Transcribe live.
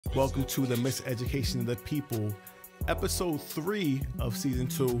Welcome to the Miseducation of the People, episode 3 of season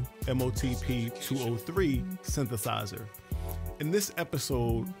 2, MOTP 203, Synthesizer. In this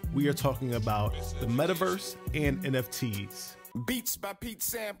episode, we are talking about the Metaverse and NFTs. Beats by Pete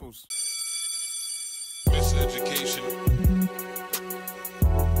Samples. Miseducation.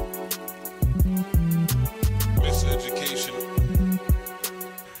 Miseducation.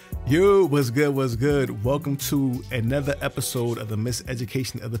 Yo, what's good, what's good? Welcome to another episode of the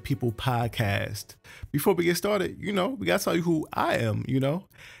Miseducation of the People podcast. Before we get started, we gotta tell you who I am,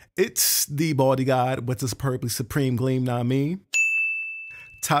 It's the Baldy God with this perfectly supreme gleam, not me.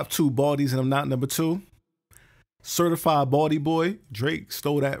 Top 2 baldies and I'm not number 2. Certified baldy boy, Drake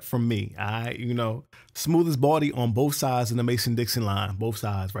stole that from me. Smoothest baldy on both sides of the Mason-Dixon line. Both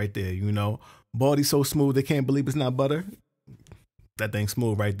sides right there, Baldy so smooth they can't believe it's not butter. That thing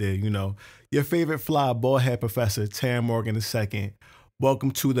smooth right there, Your favorite fly bald head professor, Tarrin Morgan II.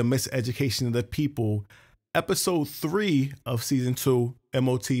 Welcome to the Miseducation of the People, episode 3 of season 2,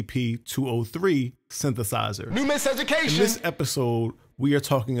 MOTP 203, Synthesizer. New miseducation. In this episode, we are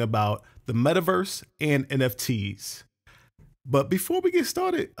talking about the Metaverse and NFTs. But before we get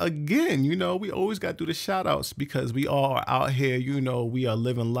started, again, we always got to do the shout outs because we all are out here, we are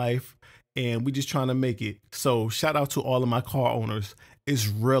living life. And we just trying to make it. So shout out to all of my car owners. It's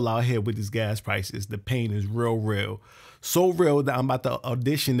real out here with these gas prices. The pain is real. So real that I'm about to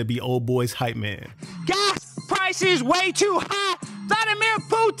audition to be old boy's hype man. Gas prices way too high. Vladimir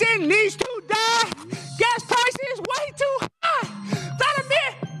Putin needs to die. Gas prices way too high.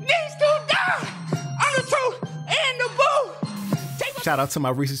 Vladimir needs to die. I'm the truth and the boo. Shout out to my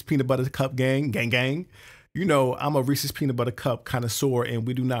Reese's Peanut Butter Cup gang. I'm a Reese's Peanut Butter Cup connoisseur, and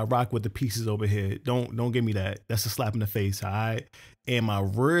we do not rock with the pieces over here. Don't give me that. That's a slap in the face, all right? And my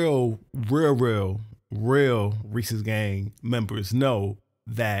real Reese's gang members know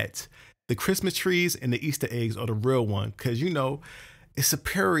that the Christmas trees and the Easter eggs are the real one, because it's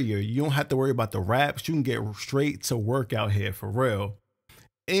superior. You don't have to worry about the wraps. You can get straight to work out here for real.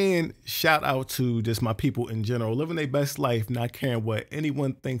 And shout out to just my people in general, living their best life, not caring what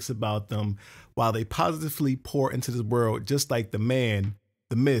anyone thinks about them, while they positively pour into this world, just like the man,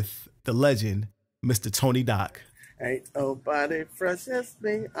 the myth, the legend, Mr. Tony Doc. Ain't nobody fresh as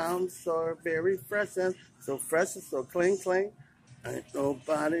me. I'm so very fresh and so clean. Ain't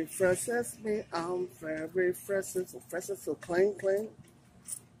nobody fresh as me. I'm very fresh and so clean.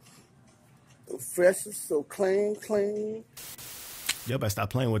 So fresh and so clean. Y'all better stop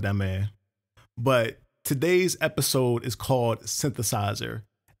playing with that man. But today's episode is called Synthesizer,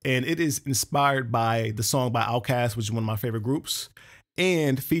 and it is inspired by the song by Outkast, which is one of my favorite groups,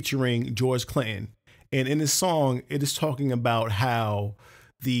 and featuring George Clinton. And in this song, it is talking about how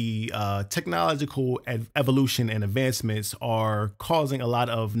the technological evolution and advancements are causing a lot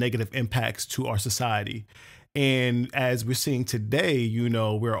of negative impacts to our society. And as we're seeing today,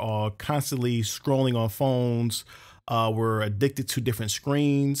 we're all constantly scrolling on phones. We're addicted to different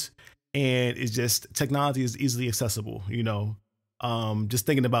screens, and it's just technology is easily accessible. Just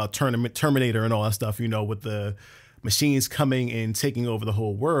thinking about Terminator and all that stuff, with the machines coming and taking over the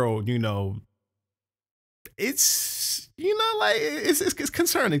whole world, it's it's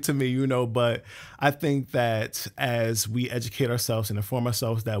concerning to me, but I think that as we educate ourselves and inform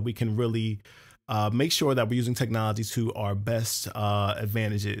ourselves, that we can really make sure that we're using technology to our best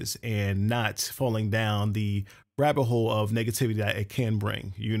advantages and not falling down the rabbit hole of negativity that it can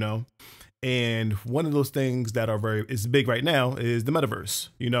bring, And one of those things that is big right now is the Metaverse.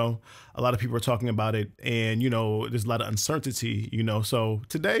 A lot of people are talking about it, and there's a lot of uncertainty, So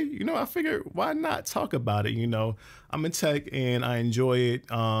today, I figured why not talk about it? I'm in tech and I enjoy it.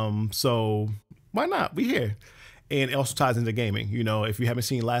 So why not? We here. And it also ties into gaming. If you haven't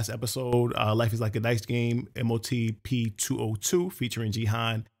seen last episode, Life is Like a Dice Game, MOTP 202, featuring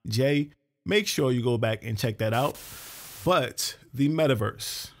Jihan J. Make sure you go back and check that out. But the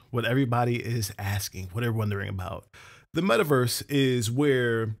Metaverse, what everybody is asking, what they're wondering about. The Metaverse is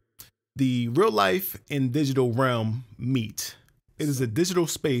where the real life and digital realm meet. It is a digital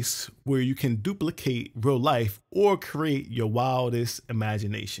space where you can duplicate real life or create your wildest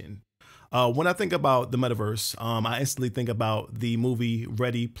imagination. When I think about the Metaverse, I instantly think about the movie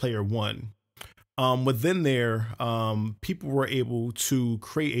Ready Player One. Within there, people were able to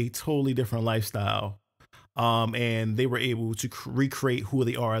create a totally different lifestyle, and they were able to recreate who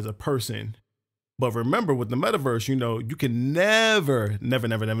they are as a person. But remember, with the Metaverse, you can never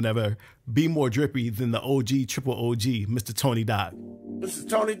be more drippy than the OG, triple OG, Mr. Tony Doc. This is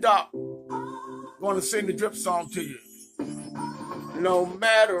Tony Doc. Going to sing the drip song to you. No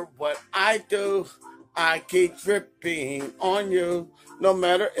matter what I do, I keep dripping on you. No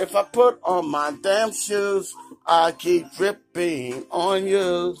matter if I put on my damn shoes, I keep dripping on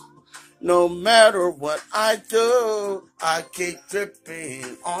you. No matter what I do, I keep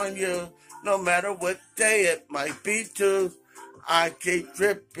dripping on you. No matter what day it might be too, I keep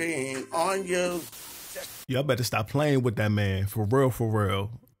dripping on you. Y'all better stop playing with that man. For real, for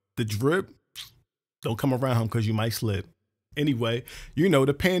real. The drip, don't come around him because you might slip. Anyway, you know,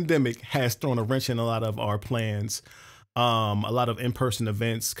 the pandemic has thrown a wrench in a lot of our plans. A lot of in-person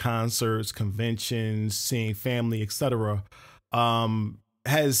events, concerts, conventions, seeing family, etc.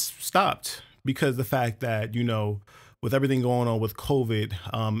 Has stopped because the fact that, you know, with everything going on with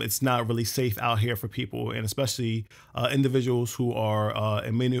COVID, it's not really safe out here for people, and especially individuals who are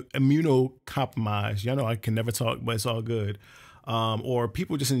immunocompromised. Y'all know I can never talk, but it's all good. Or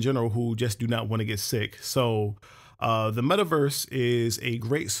people just in general who just do not want to get sick. So the metaverse is a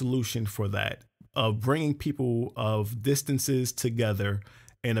great solution for that, of bringing people of distances together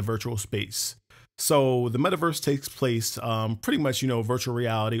in a virtual space. So the metaverse takes place pretty much, you know, virtual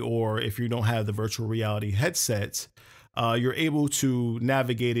reality, or if you don't have the virtual reality headsets, you're able to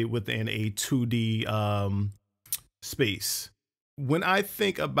navigate it within a 2D space. When I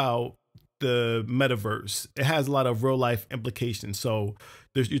think about the metaverse, it has a lot of real life implications. So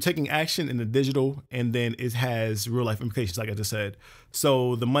you're taking action in the digital, and then it has real life implications, like I just said.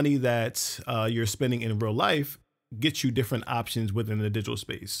 So the money that you're spending in real life gets you different options within the digital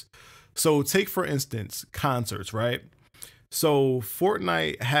space. So take, for instance, concerts, right? So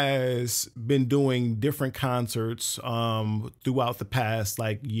Fortnite has been doing different concerts throughout the past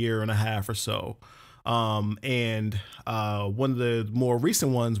like year and a half or so. And one of the more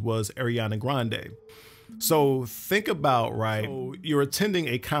recent ones was Ariana Grande. So think about, right, so you're attending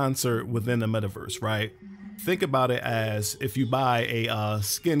a concert within the metaverse, right? Think about it as if you buy a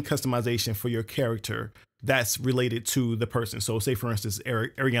skin customization for your character that's related to the person. So say, for instance,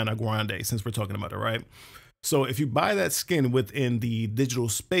 Ariana Grande, since we're talking about it, right? So if you buy that skin within the digital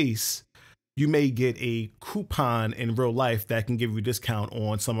space, you may get a coupon in real life that can give you a discount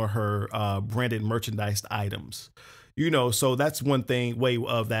on some of her branded merchandise items. You know, so that's one thing, way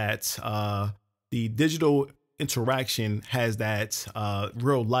of that. The digital interaction has that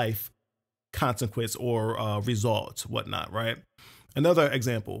real life consequence or results, whatnot, right? Another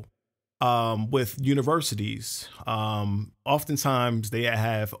example, with universities, oftentimes they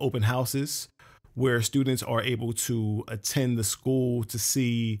have open houses where students are able to attend the school to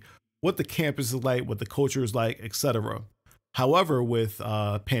see what the campus is like, what the culture is like, etc. However, with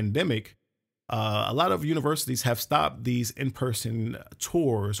pandemic, a lot of universities have stopped these in-person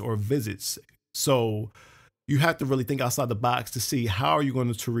tours or visits. So you have to really think outside the box to see how are you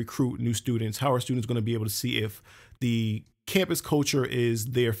going to recruit new students? How are students going to be able to see if the campus culture is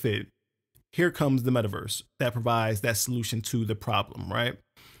their fit? Here comes the metaverse that provides that solution to the problem, right?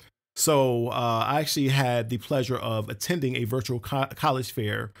 So I actually had the pleasure of attending a virtual college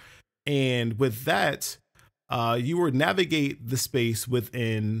fair. And with that, you would navigate the space with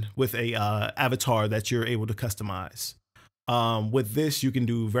a avatar that you're able to customize. With this, you can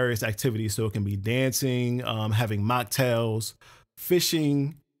do various activities. So it can be dancing, having mocktails,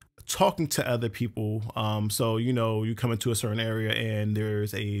 fishing, talking to other people. So, you know, you come into a certain area and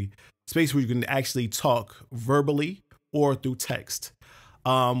there's a space where you can actually talk verbally or through text.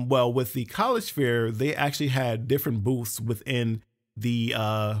 Well, with the college fair, they actually had different booths within the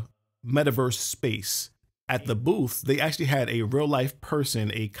metaverse space. At the booth, they actually had a real life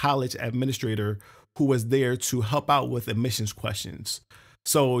person, a college administrator, who was there to help out with admissions questions.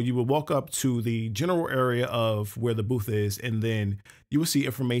 So you would walk up to the general area of where the booth is, and then you will see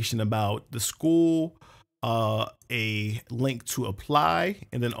information about the school, a link to apply,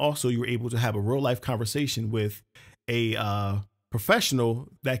 and then also you were able to have a real life conversation with a professional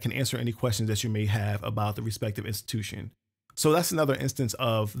that can answer any questions that you may have about the respective institution. So that's another instance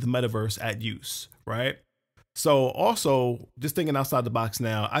of the metaverse at use, right? So also, just thinking outside the box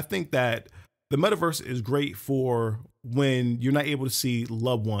now, I think that the metaverse is great for when you're not able to see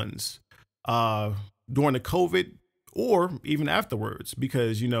loved ones during the COVID or even afterwards,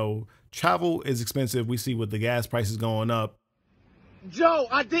 because, you know, travel is expensive. We see with the gas prices going up. Joe,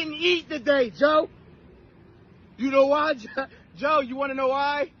 I didn't eat today, Joe. You know why, Joe? You want to know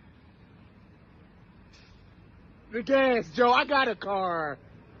why? The gas, Joe. I got a car.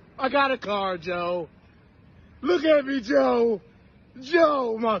 I got a car, Joe. Look at me, Joe.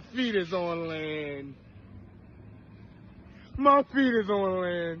 Joe, my feet is on land. My feet is on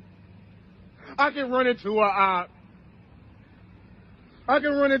land. I can run into a op. I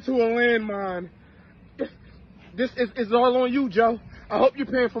can run into a landmine. This is all on you, Joe. I hope you're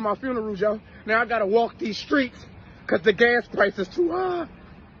paying for my funeral, Joe. Now I gotta walk these streets because the gas price is too high.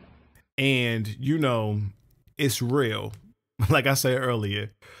 And, you know, it's real, like I said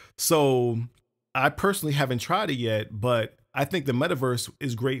earlier. So I personally haven't tried it yet, but I think the metaverse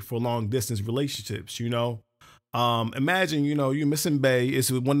is great for long distance relationships, you know. Imagine, you know, you're missing Bay.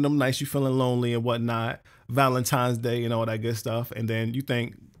 It's one of them nights you're feeling lonely and whatnot, Valentine's Day and all that good stuff. And then you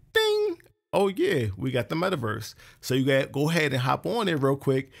think, ding, oh yeah, we got the metaverse. So you got go ahead and hop on it real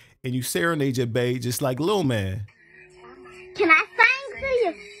quick and you serenade your Bay just like Lil Man. Can I sing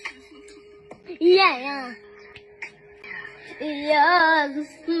to you? Yeah. Yours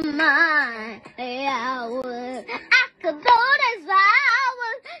is mine. I could do this for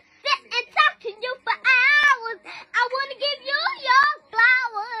hours. Sit and talk to you for hours. I want to give you your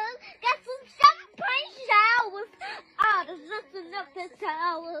flowers. Got some champagne showers. Oh, there's nothing up the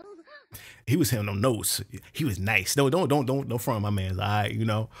towers. He was hitting them notes. He was nice. No, don't front my man's eye, you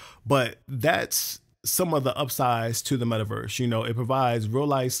know. But that's some of the upsides to the metaverse. You know, it provides real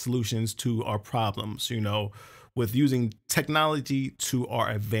life solutions to our problems, you know, with using technology to our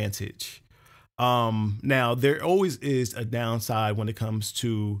advantage. Now, there always is a downside when it comes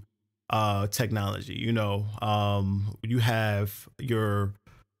to technology. You know, you have your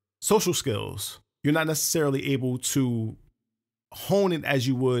social skills. You're not necessarily able to hone it as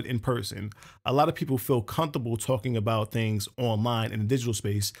you would in person. A lot of people feel comfortable talking about things online in the digital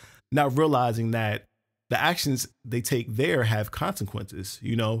space, not realizing that the actions they take there have consequences.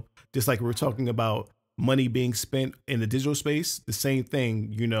 You know, just like we're talking about money being spent in the digital space, the same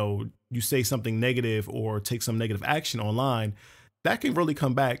thing, you know, you say something negative or take some negative action online, that can really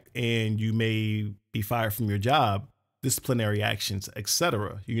come back and you may be fired from your job, disciplinary actions,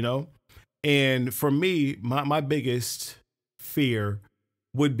 etc. You know? And for me, my biggest fear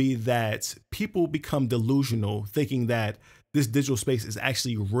would be that people become delusional thinking that this digital space is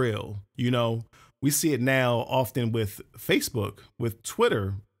actually real. You know, we see it now often with Facebook, with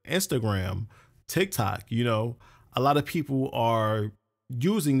Twitter, Instagram, TikTok. You know, a lot of people are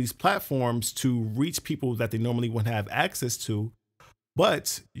using these platforms to reach people that they normally wouldn't have access to,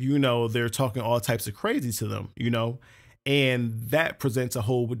 but, you know, they're talking all types of crazy to them, you know, and that presents a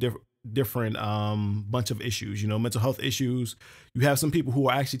whole different bunch of issues, you know, mental health issues. You have some people who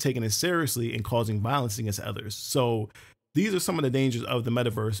are actually taking it seriously and causing violence against others. So these are some of the dangers of the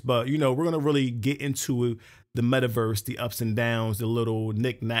metaverse. But, you know, we're going to really get into the metaverse, the ups and downs, the little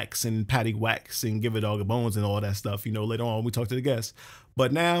knickknacks and patty whacks and give it all the bones and all that stuff, you know, later on when we talk to the guests.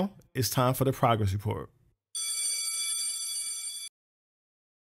 But now it's time for the progress report.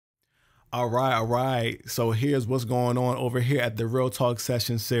 All right. So here's what's going on over here at the Real Talk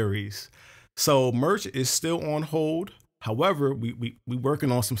Session series. So merch is still on hold. However, we working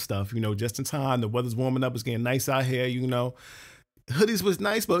on some stuff, you know, just in time. The weather's warming up. It's getting nice out here, you know. Hoodies was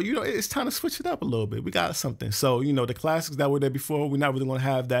nice, but, you know, it's time to switch it up a little bit. We got something. So, you know, the classics that were there before, we're not really going to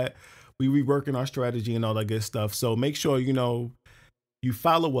have that. We reworking our strategy and all that good stuff. So make sure, you know, you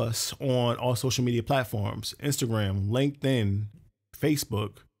follow us on all social media platforms, Instagram, LinkedIn,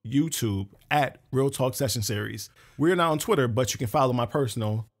 Facebook, YouTube, at Real Talk Session Series. We're not on Twitter, but you can follow my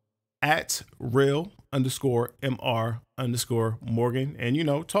personal at real_MR_Morgan. And, you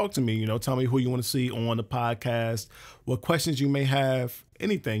know, talk to me, you know, tell me who you want to see on the podcast, what questions you may have,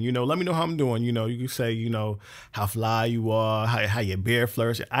 anything, you know, let me know how I'm doing. You know, you can say, you know, how fly you are, how your beard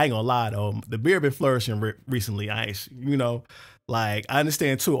flourishing. I ain't gonna lie though, the beard been flourishing recently. You know, like I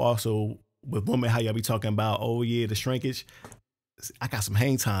understand too, also with women, how y'all be talking about, oh yeah, the shrinkage. I got some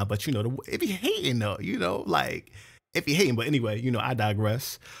hang time, but you know, if you hating though, you know, like if you hating, but anyway, you know, I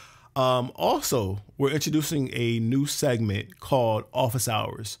digress. Also, we're introducing a new segment called Office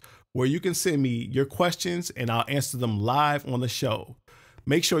Hours, where you can send me your questions and I'll answer them live on the show.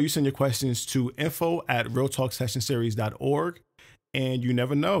 Make sure you send your questions to info@realtalksessionseries.org. And you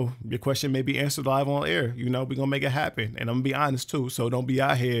never know, your question may be answered live on air. You know, we're going to make it happen. And I'm going to be honest too. So don't be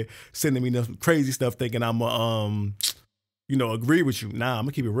out here sending me some crazy stuff thinking I'm you know, agree with you. Nah, I'm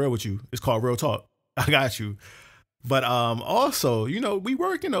gonna keep it real with you. It's called Real Talk. I got you. But also, you know, we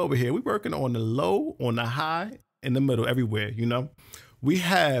working over here. We working on the low, on the high, in the middle, everywhere, you know. We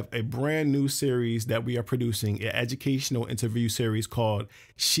have a brand new series that we are producing, an educational interview series called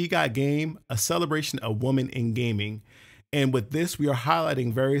She Got Game, a celebration of women in gaming. And with this, we are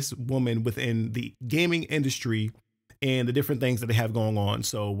highlighting various women within the gaming industry and the different things that they have going on.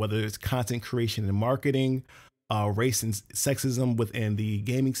 So whether it's content creation and marketing, race and sexism within the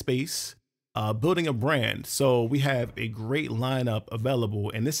gaming space, building a brand. So we have a great lineup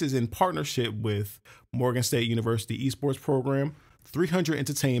available, and this is in partnership with Morgan State University Esports Program, 300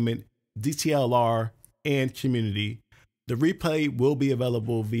 Entertainment, DTLR, and Community. The replay will be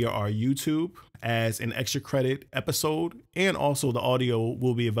available via our YouTube as an extra credit episode, and also the audio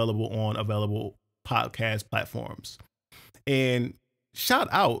will be available on available podcast platforms. And shout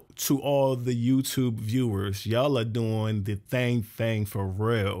out to all the YouTube viewers. Y'all are doing the thing for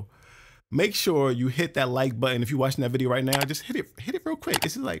real. Make sure you hit that like button. If you're watching that video right now, just hit it real quick.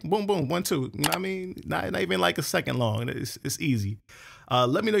 It's just like boom, boom, 1, 2. You know what I mean? Not even like a second long. It's easy.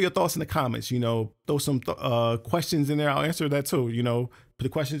 Let me know your thoughts in the comments. You know, throw some questions in there. I'll answer that too. You know, put the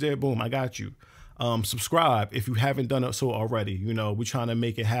questions there. Boom, I got you. Subscribe if you haven't done it so already. You know, we're trying to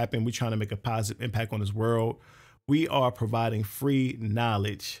make it happen. We're trying to make a positive impact on this world. We are providing free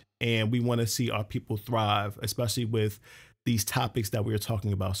knowledge, and we want to see our people thrive, especially with these topics that we're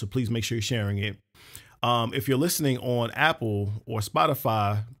talking about. So please make sure you're sharing it. If you're listening on Apple or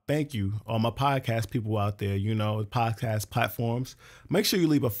Spotify, thank you. All my podcast people out there, you know, podcast platforms, make sure you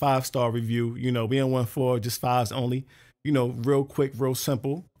leave a 5-star review. You know, we don't want 4, just 5s only, you know, real quick, real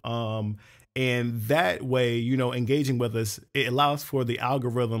simple. And that way, you know, engaging with us, it allows for the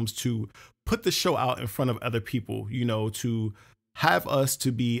algorithms to put the show out in front of other people, you know, to have us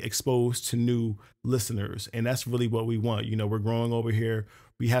to be exposed to new listeners. And that's really what we want. You know, we're growing over here.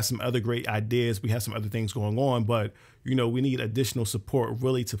 We have some other great ideas. We have some other things going on, but, you know, we need additional support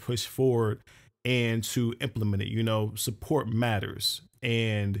really to push forward and to implement it. You know, support matters.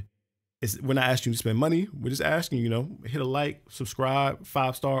 And we're not asking you to spend money. We're just asking, you know, hit a like, subscribe,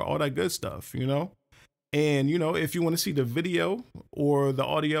 5-star, all that good stuff, you know. And, you know, if you want to see the video or the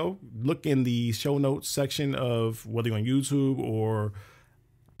audio, look in the show notes section of whether you're on YouTube or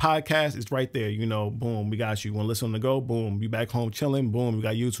podcast. It's right there. You know, boom, we got you. Want to listen on the go? Boom, be back home chilling. Boom, we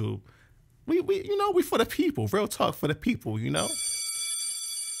got YouTube. We you know, we for the people. Real talk for the people, you know.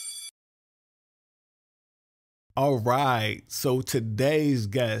 All right. So today's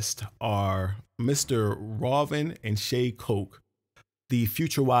guests are Mr. Raulvin and Shea Coke, the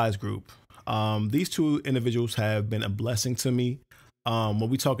Future Wise Group. These two individuals have been a blessing to me. When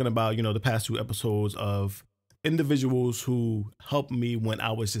we're talking about, you know, the past 2 episodes of individuals who helped me when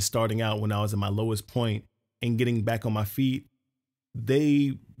I was just starting out, when I was at my lowest point and getting back on my feet,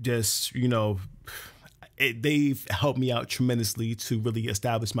 they just, you know, they've helped me out tremendously to really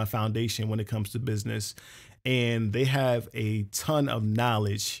establish my foundation when it comes to business. And they have a ton of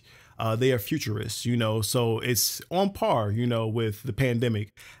knowledge. They are futurists, you know, so it's on par, you know, with the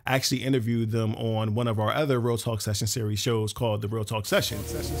pandemic. I actually interviewed them on one of our other Real Talk Session series shows called the Real Talk Session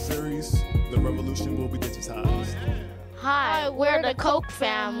series. The revolution will be digitized. Hi, we're the Coke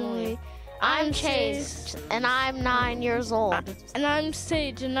family. I'm Chase, and I'm 9 years old. And I'm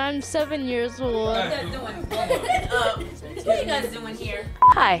Sage, and I'm 7 years old. What are you guys doing here?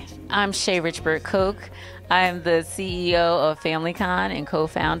 Hi, I'm Shea Richburg Coke. I'm the CEO of FamilyCon and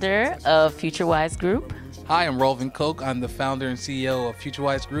co-founder of FutureWise Group. Hi, I'm Raulvin Coke. I'm the founder and CEO of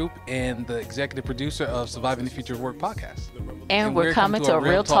FutureWise Group and the executive producer of Surviving the Future of Work podcast. And we're coming to a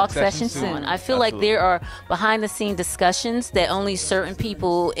Real Talk session soon. I feel like there are behind-the-scene discussions that only certain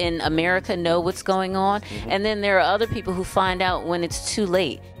people in America know what's going on, and then there are other people who find out when it's too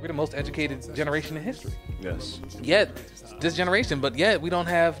late. We're the most educated generation in history. Yes. Yet, this generation, but yet we don't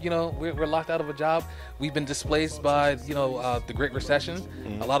have, you know, we're locked out of a job. We've been displaced by, you know, the Great Recession.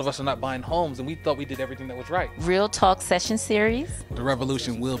 A lot of us are not buying homes, and we thought we did everything that was right. Real Talk session series. The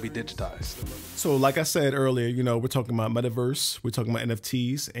revolution will be digitized. So like I said earlier, you know, we're talking about Metaverse, we're talking about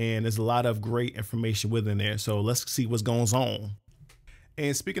NFTs, and there's a lot of great information within there. So let's see what's going on.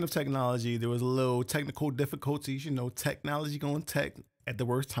 And speaking of technology, there was a little technical difficulties, you know, technology going tech at the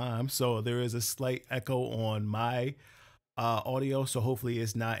worst time. So there is a slight echo on my audio. So hopefully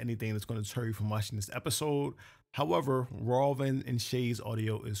it's not anything that's going to deter you from watching this episode. However, Raulvin and Shea's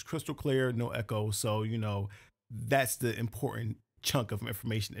audio is crystal clear, no echo. So, you know, that's the important chunk of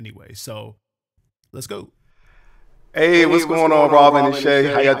information anyway. So let's go. Hey, what's going on, Raulvin and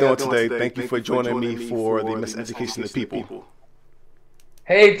Shea? How y'all doing today? Thank you for joining me for the Miseducation of the People.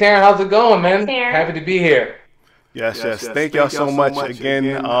 Hey, Tarrin, how's it going, man? Happy to be here. Yes. Thank y'all so much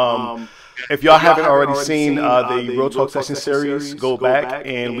again. If y'all haven't already seen the Real Talk Session series, go back,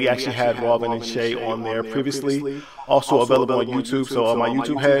 and we actually had Raulvin and Shea on there previously. Also available on YouTube, so all my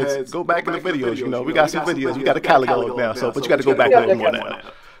YouTube heads, go back in the videos. You know, we got some videos. We got a catalog now, so but you got to go back a little more now.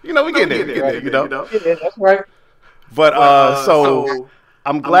 You know, we getting there, you know. Yeah, that's right. But so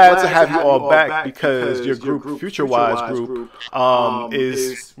I'm glad to have you all back because your group, FutureWise Group,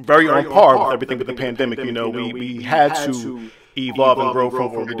 is very on par with everything with the pandemic. You know, we had to evolve and grow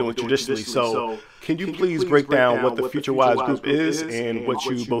from what we're doing traditionally. So can you please break down what the FutureWise Group is and what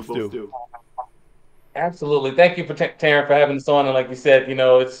you both do? Absolutely. Thank you for Tarrin for having us on. And like you said, you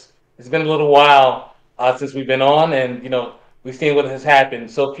know, it's been a little while. since we've been on, and we've seen what has happened.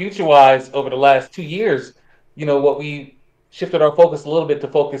 So future-wise, over the last 2 years, what we shifted our focus a little bit to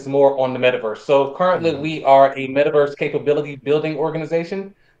focus more on the metaverse. So currently, we are a metaverse capability building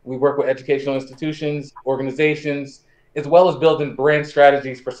organization. We work with educational institutions, organizations, as well as building brand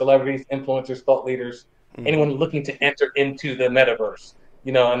strategies for celebrities, influencers, thought leaders, anyone looking to enter into the metaverse.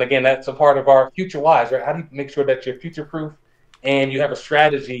 And again, that's a part of our future-wise, right? How do you make sure that you're future-proof and you have a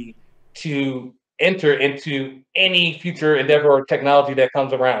strategy to enter into any future endeavor or technology that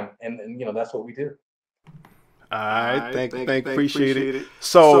comes around? And that's what we do. All right, appreciate it.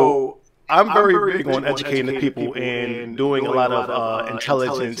 So I'm very big on educating the people and doing a lot of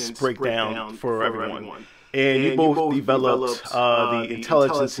intelligence breakdown for everyone. And you both developed the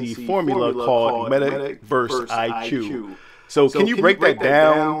intelligence formula called Metaverse IQ. So can you break that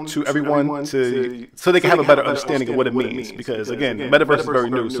down to everyone so they can have a better understanding of what it means? Because again, Metaverse is very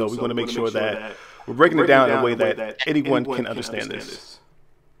new, so we want to make sure that we're breaking it down in a way that anyone can understand this.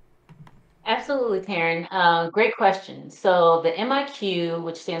 Absolutely, Tarrin. Great question. So the MIQ,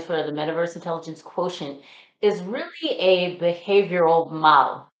 which stands for the Metaverse Intelligence Quotient, is really a behavioral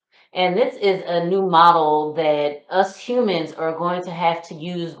model. And this is a new model that us humans are going to have to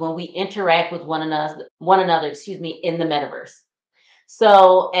use when we interact with one another, in the metaverse.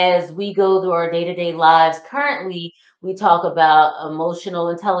 So as we go through our day-to-day lives, currently we talk about emotional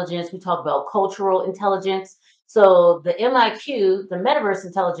intelligence, we talk about cultural intelligence. So the MIQ, the metaverse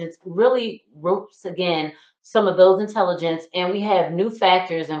intelligence, really ropes again some of those intelligence, and we have new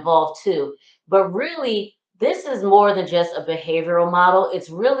factors involved too. But really, this is more than just a behavioral model. It's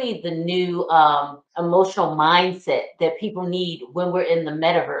really the new emotional mindset that people need when we're in the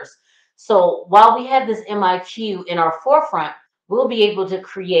metaverse. So while we have this MIQ in our forefront, we'll be able to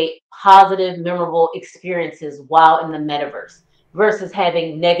create positive, memorable experiences while in the metaverse versus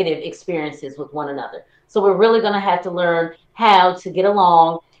having negative experiences with one another. So we're really going to have to learn how to get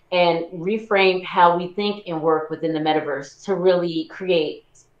along and reframe how we think and work within the metaverse to really create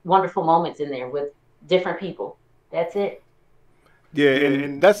wonderful moments in there with different people. That's it. Yeah,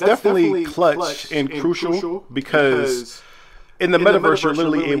 and that's definitely clutch and crucial because in the metaverse, you're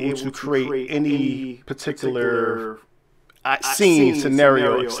literally able to create any particular scene,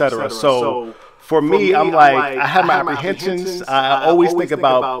 scenario, etc. So for me, I'm like, I have my apprehensions. I always think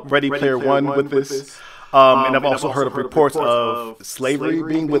about Ready Player One with this. And I've also heard of reports of slavery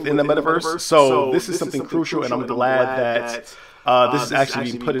being within the metaverse. So this is something crucial, and I'm glad that this is actually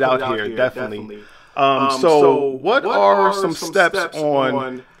being put out here, definitely. So what are some steps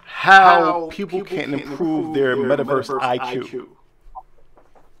on how people can improve their metaverse IQ?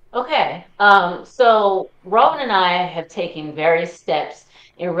 Okay, so Raulvin and I have taken various steps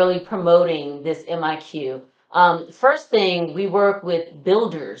in really promoting this MIQ. First thing, we work with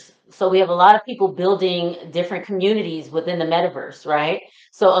builders. So we have a lot of people building different communities within the metaverse, right?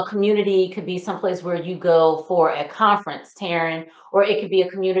 So a community could be someplace where you go for a conference, Tarrin, or it could be a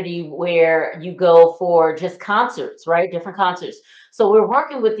community where you go for just concerts, right? Different concerts. So we're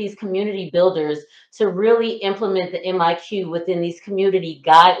working with these community builders to really implement the MIQ within these community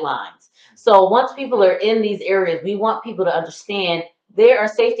guidelines. So once people are in these areas, we want people to understand there are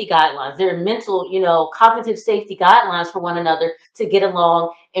safety guidelines. There are mental, cognitive safety guidelines for one another to get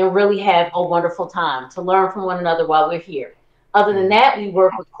along and really have a wonderful time, to learn from one another while we're here. Other than that, we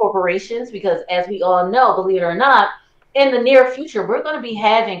work with corporations because, as we all know, believe it or not, in the near future, we're going to be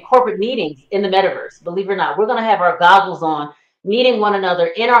having corporate meetings in the metaverse. Believe it or not, we're going to have our goggles on, meeting one another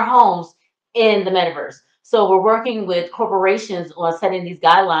in our homes in the metaverse. So we're working with corporations on setting these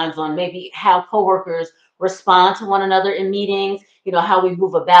guidelines on maybe how coworkers respond to one another in meetings, how we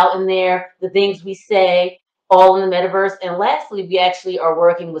move about in there, the things we say, all in the metaverse. And lastly, we actually are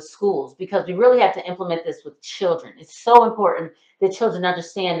working with schools because we really have to implement this with children. It's so important that children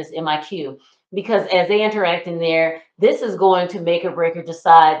understand this MIQ because as they interact in there, this is going to make or break or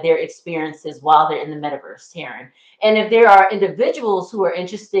decide their experiences while they're in the metaverse, Tarrin. And if there are individuals who are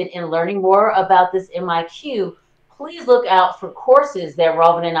interested in learning more about this MIQ, please look out for courses that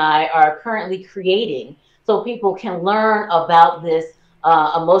Raulvin and I are currently creating so people can learn about this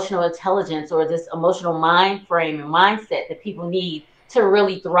emotional intelligence or this emotional mind frame and mindset that people need to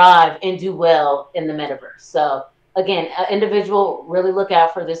really thrive and do well in the metaverse. So again, an individual, really look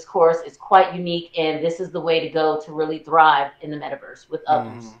out for this course. It's quite unique, and this is the way to go to really thrive in the metaverse with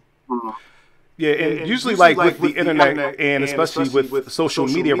others. Yeah, and usually like with the internet and especially with social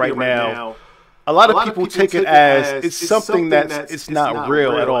media right now, a lot of people take it as it's something it's not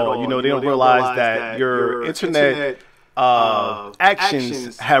real at all. They don't realize that your internet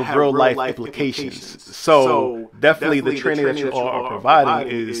actions have real life implications. So definitely the training that you all are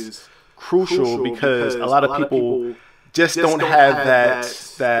providing is crucial because a lot of people just don't have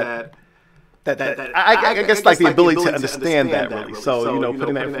that I guess like the ability to understand that really. So, you know,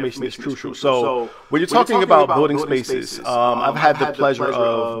 putting that information is crucial. So when you're talking about building spaces, I've had the pleasure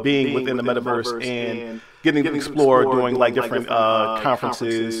of being within the metaverse and getting to explore doing like different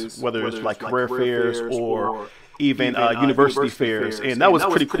conferences, whether it's like career fairs or even university fairs, and that was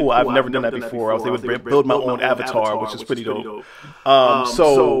pretty cool. I've never done that before. I was able to build my own avatar, which is pretty dope.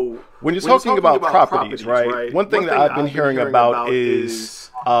 So when you're talking about properties, right, one thing that I've been hearing about is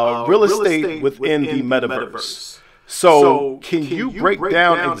real estate within the metaverse. So can you break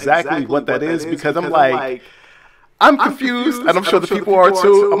down exactly what that is? Because I'm confused, and I'm sure the people are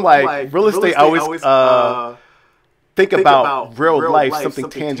too. I'm like, real estate, I always think about real life, something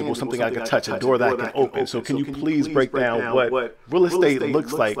tangible, something I can touch, a door that I can open. So can you please break down what real estate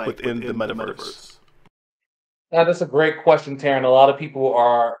looks like within the metaverse? Now, that's a great question, Tarrin. A lot of people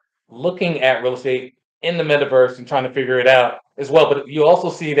are looking at real estate in the metaverse and trying to figure it out as well. But you also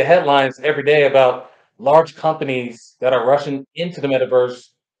see the headlines every day about large companies that are rushing into the metaverse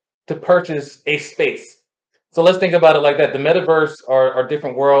to purchase a space. So let's think about it like that. The metaverse are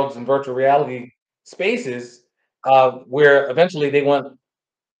different worlds and virtual reality spaces where eventually they want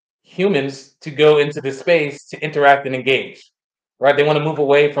humans to go into this space to interact and engage, right? They want to move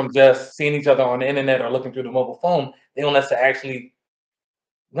away from just seeing each other on the internet or looking through the mobile phone. They want us to actually,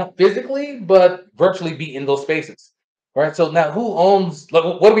 not physically, but virtually be in those spaces, right? So now who owns, like,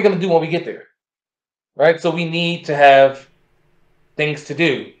 what are we going to do when we get there, right? So we need to have things to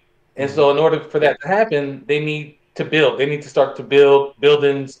do. And so in order for that to happen, they need to build. They need to start to build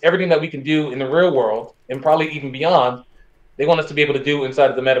buildings, everything that we can do in the real world and probably even beyond, they want us to be able to do inside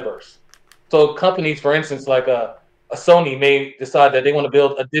of the metaverse. So companies, for instance, like a Sony may decide that they want to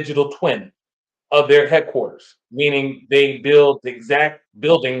build a digital twin of their headquarters, meaning they build the exact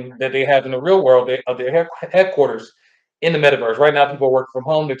building that they have in the real world of their headquarters in the metaverse. Right now, people work from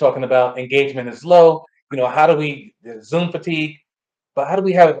home. They're talking about engagement is low. You know, how do we, Zoom fatigue, but how do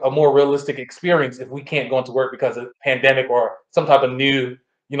we have a more realistic experience if we can't go into work because of pandemic or some type of new,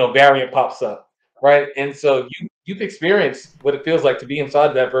 you know, variant pops up, right? And so you've experienced what it feels like to be inside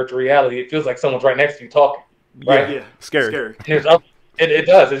of that virtual reality. It feels like someone's right next to you talking, right? Yeah, scary. There's it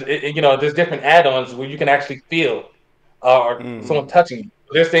does. You know, there's different add-ons where you can actually feel or someone touching you.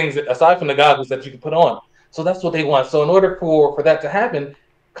 There's things aside from the goggles that you can put on. So that's what they want. So in order for that to happen,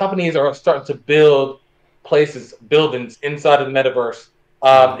 companies are starting to build buildings inside of the metaverse,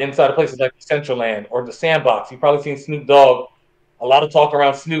 inside of places like Decentraland or the Sandbox. You've probably seen Snoop Dogg, a lot of talk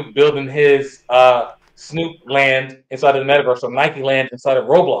around Snoop building his Snoop Land inside of the metaverse, or Nike Land inside of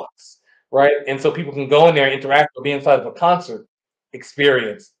Roblox, right? And so people can go in there and interact or be inside of a concert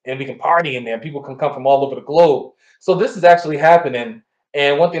experience, and we can party in there. People can come from all over the globe. So this is actually happening.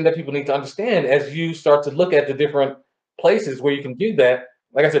 And one thing that people need to understand as you start to look at the different places where you can do that,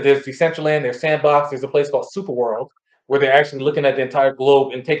 like I said, there's Decentraland, there's Sandbox, there's a place called Superworld, where they're actually looking at the entire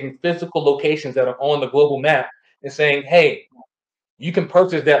globe and taking physical locations that are on the global map and saying, hey, you can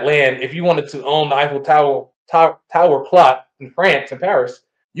purchase that land. If you wanted to own the Eiffel Tower plot in France, in Paris,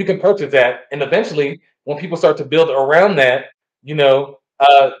 you can purchase that. And eventually, when people start to build around that, you know,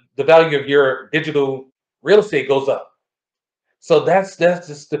 the value of your digital real estate goes up. So that's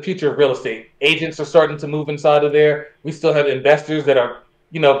just the future of real estate. Agents are starting to move inside of there. We still have investors that are,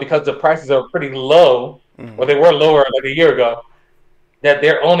 you know, because the prices are pretty low, or they were lower like a year ago, that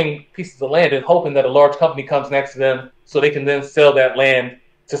they're owning pieces of land and hoping that a large company comes next to them so they can then sell that land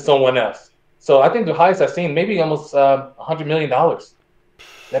to someone else. So I think the highest I've seen, maybe almost $100 million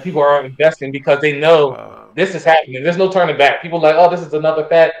that people are investing because they know this is happening. There's no turning back. People are like, oh, this is another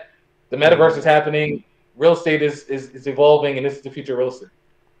fact. The metaverse is happening. Real estate is evolving, and this is the future of real estate.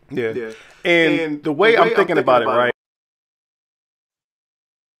 Yeah. And the way I'm thinking about it, right?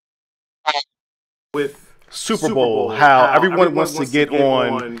 With Super Bowl, how everyone wants to get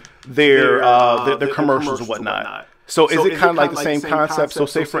on their commercials or whatnot. So is it kind of like the same concept? So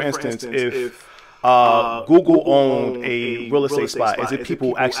say, for instance, if Google owned a real estate spot, is it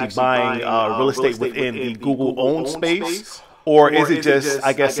people actually buying real estate within the Google-owned space? Or is it just,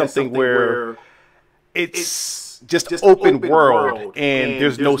 I guess, something where it's just open world and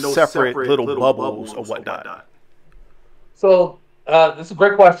there's no separate little bubbles or whatnot? So that's a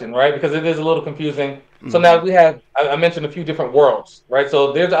great question, right? Because it is a little confusing. So now we have, I mentioned a few different worlds, right?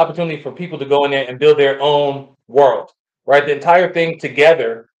 So there's an opportunity for people to go in there and build their own world, right? The entire thing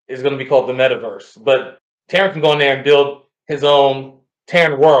together is going to be called the metaverse. But Tarrin can go in there and build his own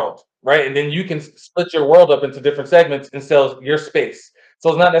Tarrin world, right? And then you can split your world up into different segments and sell your space. So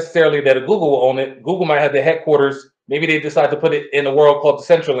it's not necessarily that a Google will own it. Google might have their headquarters. Maybe they decide to put it in a world called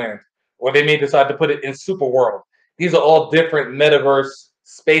Decentraland or they may decide to put it in Super World. These are all different metaverse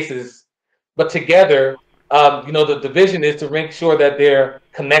spaces, but together, the vision is to make sure that they're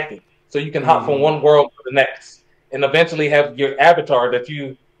connected, so you can hop from one world to the next, and eventually have your avatar that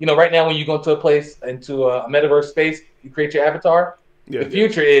right now when you go into a place, into a metaverse space, you create your avatar. The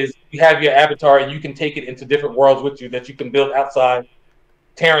future is you have your avatar and you can take it into different worlds with you that you can build outside.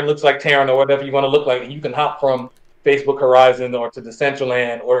 Tarrin looks like Tarrin or whatever you want to look like, and you can hop from Facebook Horizon or to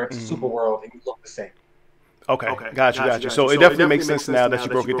Decentraland or into Super World and you look the same. Okay, got you. So it definitely makes sense now that you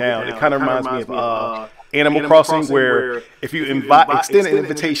broke it down. It kind of reminds me of Animal Crossing, where if you extend an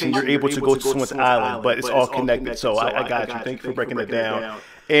invitation, you're able to go to someone's island, but it's all connected. So I got you. Thank you for breaking it down.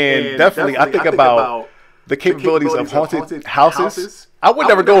 And definitely, I think about the capabilities of haunted houses. I would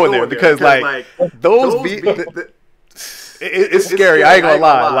never go in there because, like, those it's scary. I ain't gonna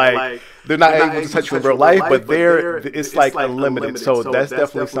lie. Like, they're not able to touch you in real life, but it's like unlimited. So that's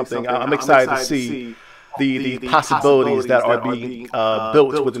definitely something I'm excited to see. The possibilities that are being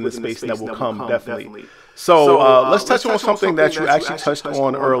built within the space that will come, definitely. So let's touch on something that you actually touched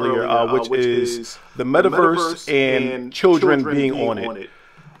on earlier, which is the metaverse and children being on it.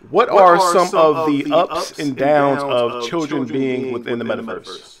 What are some of the ups and downs of children being within the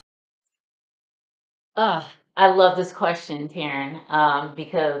metaverse? I love this question, Tarrin,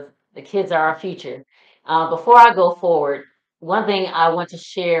 because the kids are our future. Before I go forward, one thing I want to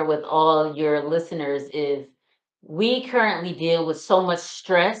share with all your listeners is we currently deal with so much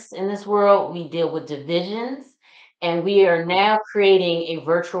stress in this world. We deal with divisions, and we are now creating a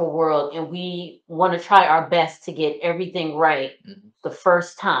virtual world, and we want to try our best to get everything right the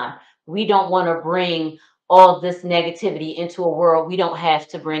first time. We don't want to bring all this negativity into a world we don't have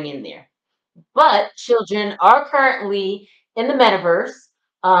to bring in there. But children are currently in the metaverse.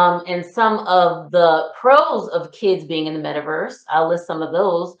 And some of the pros of kids being in the metaverse, I'll list some of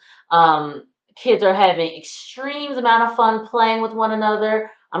those. Kids are having extreme amount of fun playing with one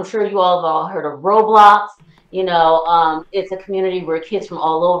another. I'm sure you all have all heard of Roblox. It's a community where kids from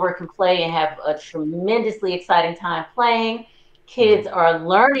all over can play and have a tremendously exciting time playing. Kids are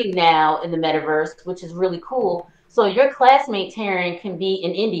learning now in the metaverse, which is really cool. So your classmate, Taryn, can be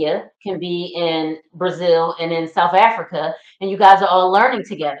in India, can be in Brazil, and in South Africa, and you guys are all learning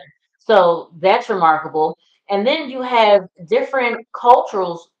together. So that's remarkable. And then you have different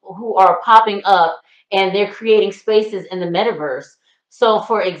cultures who are popping up, and they're creating spaces in the metaverse. So,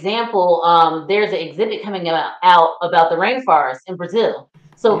 for example, there's an exhibit coming out about the rainforest in Brazil.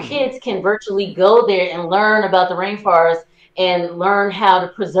 So kids can virtually go there and learn about the rainforest and learn how to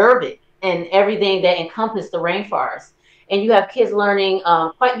preserve it and everything that encompass the rainforest. And you have kids learning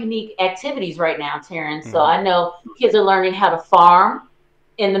quite unique activities right now, Taryn. So I know kids are learning how to farm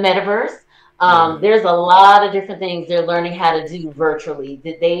in the metaverse. There's a lot of different things they're learning how to do virtually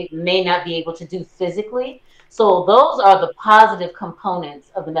that they may not be able to do physically. So those are the positive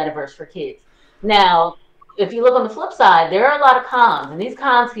components of the metaverse for kids. Now, if you look on the flip side, there are a lot of cons, and these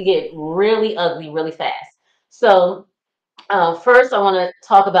cons can get really ugly really fast. So first, I want to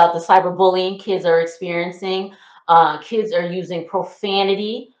talk about the cyberbullying kids are experiencing. Kids are using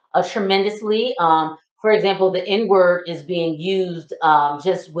profanity tremendously. For example, the N word is being used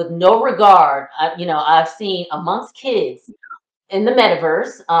just with no regard. I've seen amongst kids in the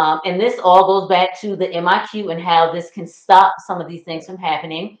metaverse, and this all goes back to the MIQ and how this can stop some of these things from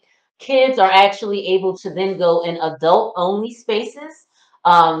happening. Kids are actually able to then go in adult-only spaces.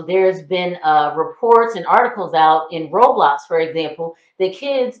 There's been reports and articles out in Roblox, for example, that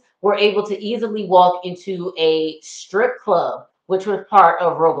kids were able to easily walk into a strip club, which was part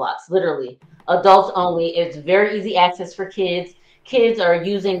of Roblox, literally. Adults only. It's very easy access for kids. Kids are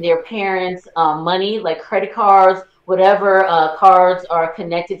using their parents' money, like credit cards, whatever cards are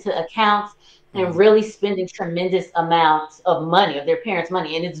connected to accounts, and really spending tremendous amounts of money, of their parents'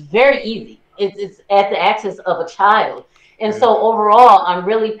 money. And it's very easy. It's at the access of a child. And so overall, I'm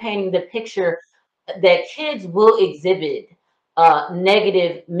really painting the picture that kids will exhibit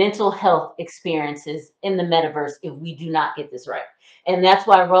negative mental health experiences in the metaverse if we do not get this right. And that's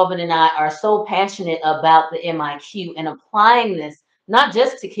why Raulvin and I are so passionate about the MIQ and applying this, not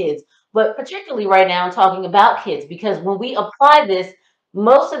just to kids, but particularly right now I'm talking about kids, because when we apply this,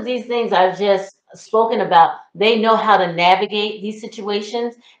 most of these things I've just spoken about, they know how to navigate these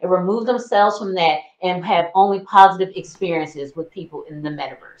situations and remove themselves from that and have only positive experiences with people in the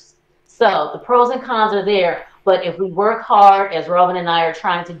metaverse. So the pros and cons are there, but if we work hard, as Raulvin and I are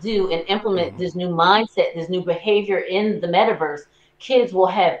trying to do, and implement this new mindset, this new behavior in the metaverse, kids will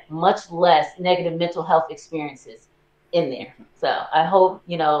have much less negative mental health experiences in there. So I hope,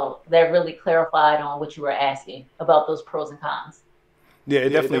 that really clarified on what you were asking about those pros and cons. Yeah, it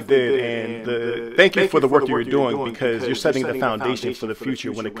definitely did. And thank you for the work you're doing, because you're setting the foundation for the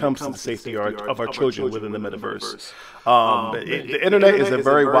future when it comes to the safety of our children within the metaverse. The internet is a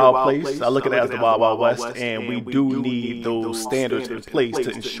very wild place. I look at it as the wild, wild west, and we do need those standards in place to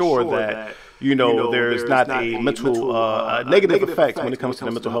ensure that, you know, there's not a mental negative effect when it comes to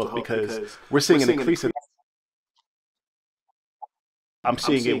the mental health, because we're seeing an increase in. I'm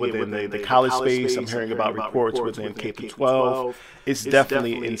seeing it within the college space. I'm hearing about reports within K through 12. It's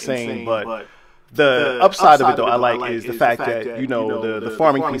definitely insane, but the upside of it, though, I like, is the fact that, you know, the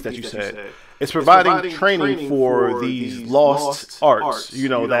farming piece that you said, it's providing training for these lost arts, you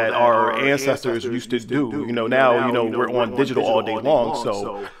know, that our ancestors used to do. You know, now, you know, we're on digital all day long,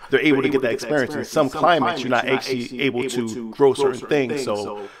 so they're able to get that experience. In some climates, you're not actually able to grow certain things,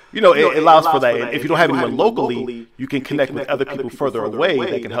 so, you know, it allows for that. And if you don't have anyone locally, you can connect with other people further away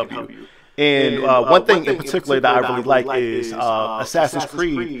that can help you. And one thing in particular that I really like is Assassin's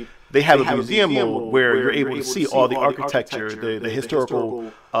Creed. They have a museum mode where you're able to see all the architecture, the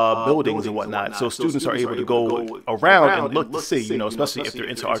historical buildings and whatnot. So students are able to go around and look to see, you know, especially if they're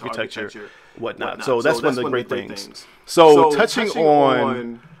into architecture, whatnot. So that's one of the great things. So touching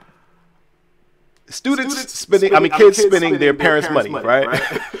on students spending, I mean, kids spending their parents' money, right?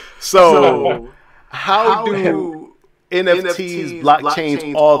 So how do NFTs,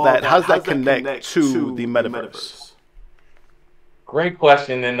 blockchains, all that, how does that connect to the metaverse? Great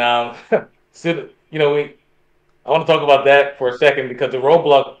question, and so, you know, I want to talk about that for a second, because the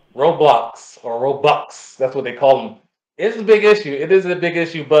Roblox or Robux, that's what they call them. It's a big issue. It is a big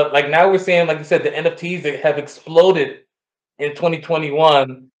issue, but like now we're seeing, like you said, the NFTs that have exploded in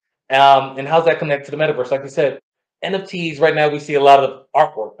 2021. And how's that connect to the metaverse? Like I said, NFTs right now, we see a lot of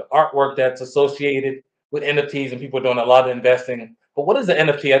artwork, the artwork that's associated with NFTs, and people are doing a lot of investing. But what is an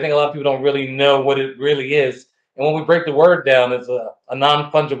NFT? I think a lot of people don't really know what it really is. And when we break the word down, it's a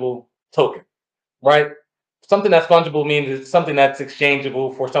non-fungible token, right? Something that's fungible means it's something that's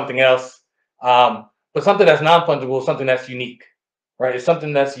exchangeable for something else. But something that's non-fungible is something that's unique, right? It's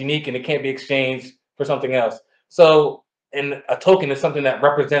something that's unique and it can't be exchanged for something else. So, and a token is something that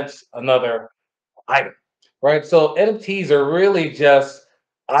represents another item, right? So NFTs are really just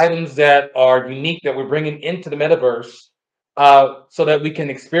items that are unique that we're bringing into the metaverse so that we can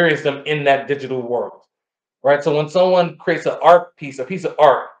experience them in that digital world. Right, so when someone creates an art piece, a piece of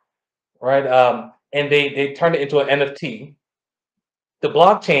art, right, and they turn it into an NFT, the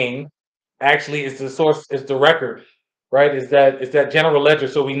blockchain actually is the source, is the record, right? Is that general ledger,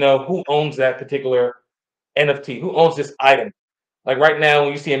 so we know who owns that particular NFT, who owns this item. Like right now,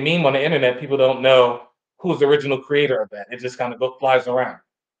 when you see a meme on the internet, people don't know who's the original creator of that. It just kind of flies around,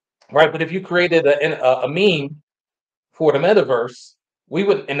 right? But if you created a meme for the metaverse, we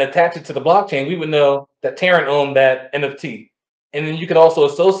would, and attach it to the blockchain, we would know that Tarrin owned that NFT. And then you could also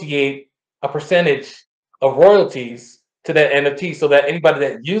associate a percentage of royalties to that NFT, so that anybody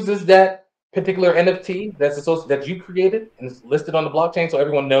that uses that particular NFT that you created and it's listed on the blockchain, so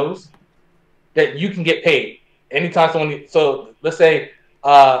everyone knows that you can get paid anytime someone. So let's say,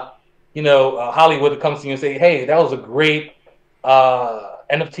 Hollywood comes to you and say, "Hey, that was a great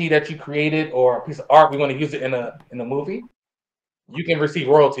NFT that you created, or a piece of art. We want to use it in a movie." You can receive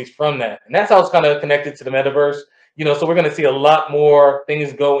royalties from that. And that's how it's kind of connected to the metaverse. You know, so we're going to see a lot more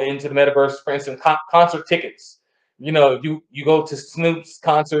things go into the metaverse. For instance, concert tickets. You know, you go to Snoop's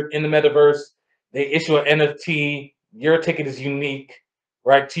concert in the metaverse, they issue an NFT, your ticket is unique,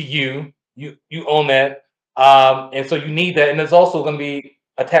 right, to you. You own that. And so you need that. And there's also going to be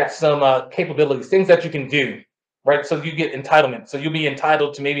attached some capabilities, things that you can do, right? So you get entitlement. So you'll be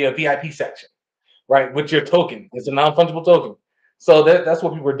entitled to maybe a VIP section, right, with your token. It's a non-fungible token. So that's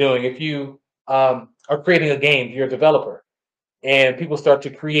what people are doing. If you are creating a game, you're a developer, and people start to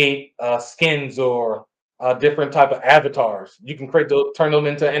create skins or different type of avatars, you can turn them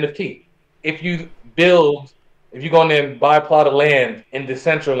into NFT. If you go in there and buy a plot of land in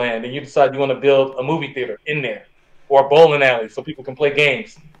Decentraland, and you decide you want to build a movie theater in there or a bowling alley so people can play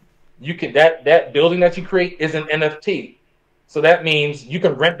games, you can that building that you create is an NFT. So that means you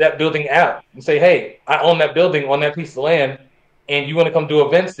can rent that building out and say, "Hey, I own that building on that piece of land, and you want to come do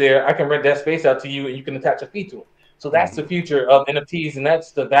events there, I can rent that space out to you, and you can attach a fee to it." So that's the future of NFTs, and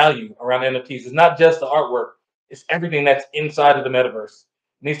that's the value around NFTs. It's not just the artwork; it's everything that's inside of the metaverse.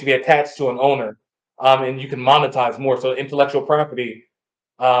 It needs to be attached to an owner, and you can monetize more. So intellectual property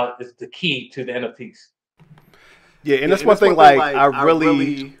is the key to the NFTs. Yeah, and that's one thing like I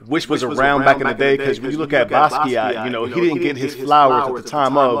really wish was around back in the day, because when you look at Basquiat, you know, he didn't get his flowers at the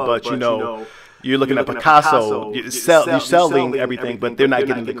time of, but you know, You're looking at Picasso. You're selling everything, but they're not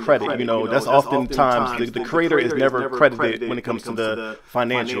getting the credit. You know, that's oftentimes the creator is never credited when it comes to the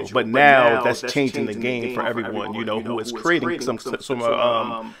financial. But now that's changing the game for everyone. You know, who is creating some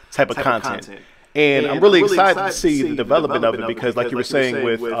type of content. And I'm really excited to see the development of it because, like you were saying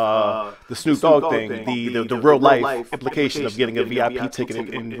with the Snoop Dogg thing, the real life implication of getting a VIP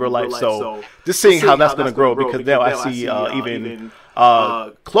ticket in real life. So just seeing how that's going to grow, because now I see even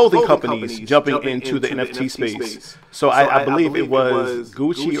clothing companies jumping into the NFT space. So I believe it was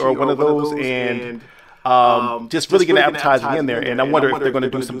Gucci or one of those, and just really getting advertising in there. And I wonder if they're going to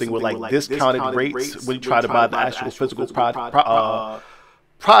do something with like discounted rates when you try to buy the actual physical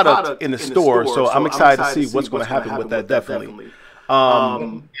product in the store. So I'm excited to see what's going to happen with that, definitely.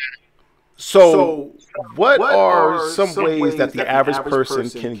 So what are some ways that the average person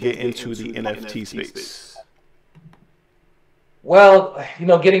can get into the NFT space? Well, you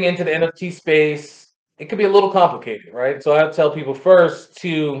know, getting into the NFT space, it could be a little complicated, right? So I tell people first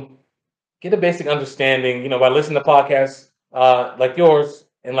to get a basic understanding, you know, by listening to podcasts like yours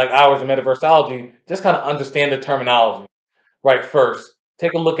and like ours in Metaverseology, just kind of understand the terminology, right? First,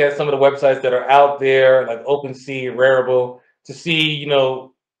 take a look at some of the websites that are out there, like OpenSea, Rarible, to see, you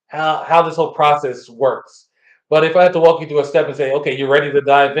know, how this whole process works. But if I had to walk you through a step and say, okay, you're ready to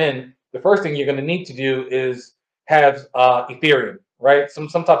dive in, the first thing you're going to need to do is have Ethereum, right? Some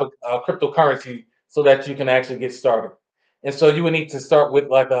type of cryptocurrency so that you can actually get started. And so you would need to start with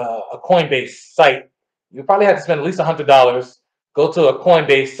like a Coinbase site. You probably have to spend at least $100, go to a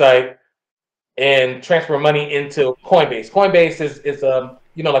Coinbase site and transfer money into Coinbase. Coinbase is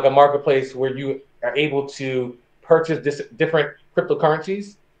you know, like a marketplace where you are able to purchase different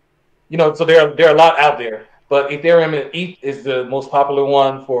cryptocurrencies. You know, so there are a lot out there, but Ethereum and ETH is the most popular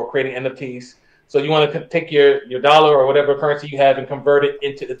one for creating NFTs. So you want to take your dollar or whatever currency you have and convert it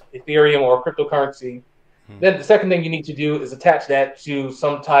into Ethereum or cryptocurrency. Then the second thing you need to do is attach that to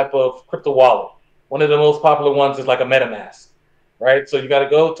some type of crypto wallet. One of the most popular ones is like a MetaMask, right? So you got to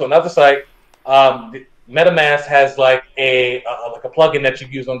go to another site. MetaMask has like a plugin that you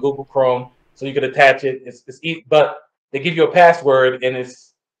use on Google Chrome, so you could attach it. But they give you a password, and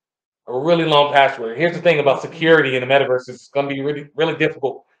it's a really long password. Here's the thing about security in the metaverse: it's going to be really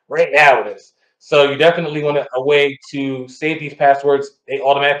difficult right now. It is. So you definitely want a way to save these passwords. They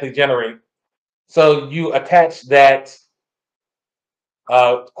automatically generate. So you attach that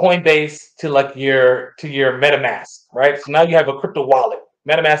Coinbase to like your MetaMask, right? So now you have a crypto wallet.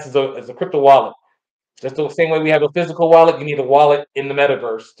 MetaMask is a crypto wallet. Just the same way we have a physical wallet, you need a wallet in the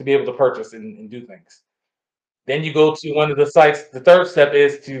metaverse to be able to purchase and do things. Then you go to one of the sites. The third step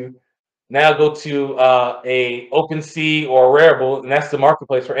is to now go to a OpenSea or Rarible, and that's the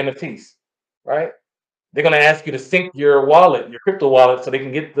marketplace for NFTs, right? They're going to ask you to sync your wallet, your crypto wallet, so they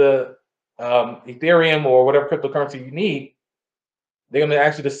can get the Ethereum or whatever cryptocurrency you need. They're going to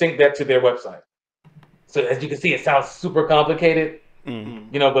ask you to sync that to their website. So as you can see, it sounds super complicated. You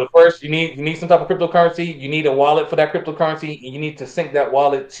know, but first you need some type of cryptocurrency. You need a wallet for that cryptocurrency, and you need to sync that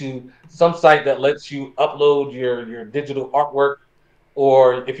wallet to some site that lets you upload your digital artwork,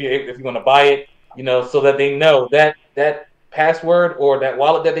 or if you want to buy it, you know, so that they know that that password or that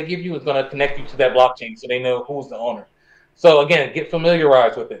wallet that they give you is going to connect you to that blockchain, so they know who's the owner. So again, get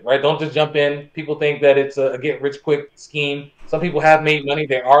familiarized with it, right? Don't just jump in. People think that it's a get rich quick scheme. Some people have made money.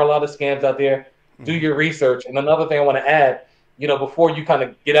 There are a lot of scams out there. Do your research. And another thing I want to add, you know, before you kind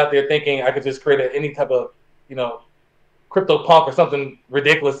of get out there thinking I could just create any type of, you know, crypto punk or something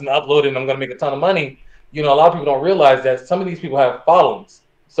ridiculous and upload it and I'm going to make a ton of money. You know, a lot of people don't realize that some of these people have followings.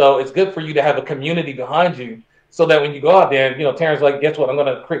 So it's good for you to have a community behind you so that when you go out there, you know, Tarrin's like, guess what? I'm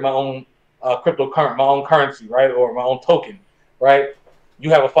going to create my own my own currency, right? Or my own token, right?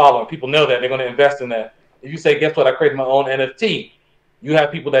 You have a following. People know that. They're going to invest in that. If you say, guess what? I created my own NFT. You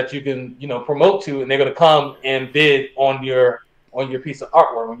have people that you can, you know, promote to, and they're going to come and bid on your piece of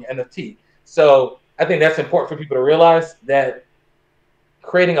artwork, on your NFT. So I think that's important for people to realize that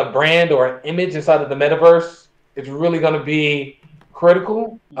creating a brand or an image inside of the metaverse is really going to be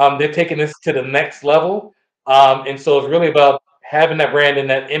critical. They're taking this to the next level. And so it's really about having that brand and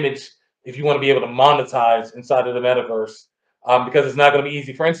that image if you want to be able to monetize inside of the metaverse, because it's not going to be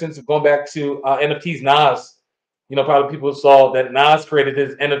easy. For instance, going back to NFTs, Nas, you know, probably people saw that Nas created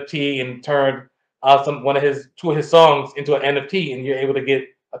his NFT and turned two of his songs into an NFT, and you're able to get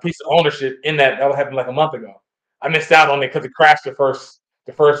a piece of ownership in that. That happened like a month ago. I missed out on it because it crashed the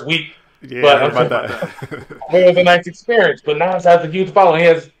first week. Yeah, but about that. It was a nice experience. But Nas has a huge following. He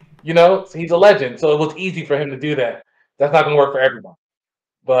has, you know, he's a legend, so it was easy for him to do that. That's not going to work for everyone.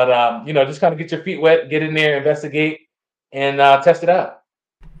 But you know, just kind of get your feet wet, get in there, investigate, and test it out.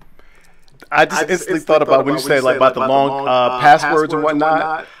 I just instantly thought about when you said like about the long passwords and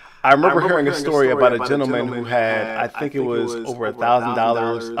whatnot. I remember hearing a story about a gentleman who had, I think it was over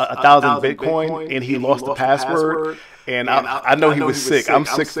 $1,000, 1,000 Bitcoin, and he lost the password. And I know he was sick. I'm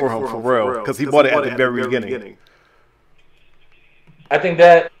sick for him for real because he bought it at the very beginning. I think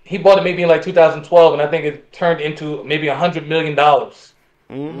that he bought it maybe in like 2012, and I think it turned into maybe $100 million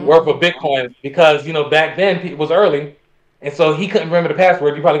worth of Bitcoin because, you know, back then it was early, and so he couldn't remember the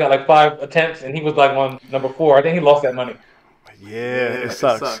password. He probably got like 5 attempts, and he was like on number 4. I think he lost that money. Yeah, it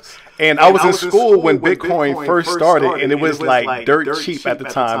sucks. And I was in school when Bitcoin first started, and it was like dirt cheap at the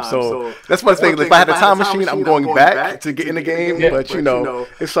time. So that's one thing. If I had a time machine, I'm going back to get in the game. But you know,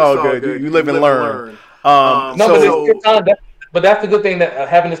 it's all good. You live and learn. But that's the good thing that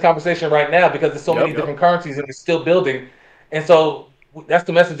having this conversation right now, because there's so many different currencies and it's still building. And so that's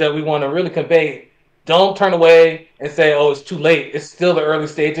the message that we want to really convey. Don't turn away and say, oh, it's too late. It's still the early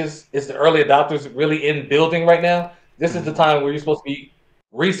stages. It's the early adopters really in building right now. This is the time where you're supposed to be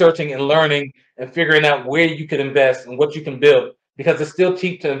researching and learning and figuring out where you can invest and what you can build, because it's still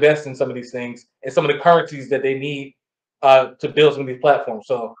cheap to invest in some of these things and some of the currencies that they need to build some of these platforms.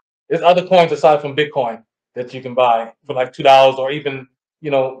 So there's other coins aside from Bitcoin that you can buy for like $2 or even,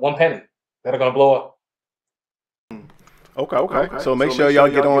 you know, 1 penny that are going to blow up. Okay. So make sure y'all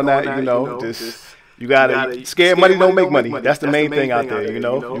get on that. You know, just you gotta scared money don't make money. That's the main thing out there. You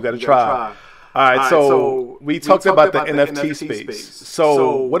know, you gotta try. All right, so we talked about the NFT space.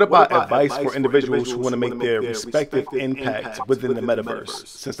 So what about advice for individuals who want to make their respective impact within the metaverse,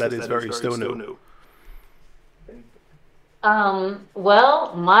 since that is very still new?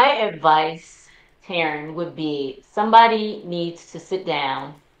 Well, my advice, Tarrin, would be somebody needs to sit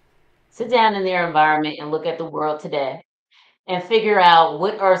down in their environment and look at the world today and figure out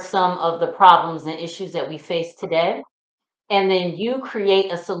what are some of the problems and issues that we face today. And then you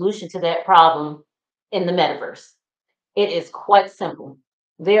create a solution to that problem in the metaverse. It is quite simple.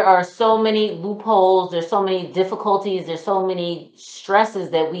 There are so many loopholes, there's so many difficulties, there's so many stresses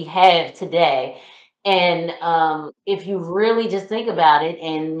that we have today. And if you really just think about it,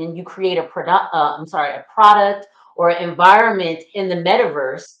 and then you create a product or an environment in the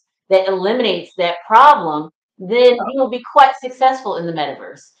metaverse that eliminates that problem, then you will be quite successful in the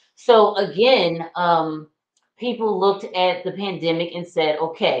metaverse. So again, people looked at the pandemic and said,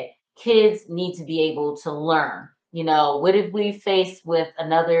 okay, kids need to be able to learn. You know, what if we face with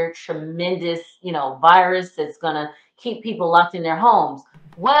another tremendous, you know, virus that's going to keep people locked in their homes?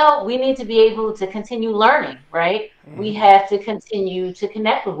 Well, we need to be able to continue learning, right? We have to continue to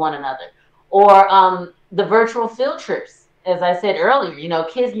connect with one another. Or the virtual field trips, as I said earlier, you know,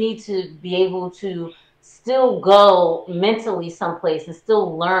 kids need to be able to still go mentally someplace and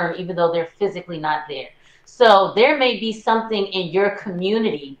still learn, even though they're physically not there. So there may be something in your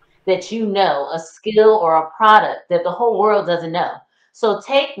community that you know, a skill or a product that the whole world doesn't know. So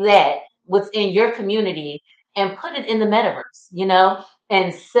take that within your community and put it in the metaverse, you know,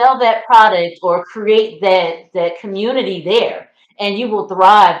 and sell that product or create that community there, and you will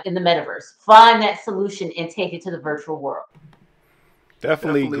thrive in the metaverse. Find that solution and take it to the virtual world.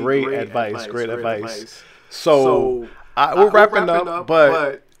 Definitely great advice. Great advice. So we're wrapping up,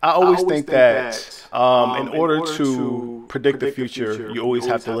 but I always think that in order to predict the future, you always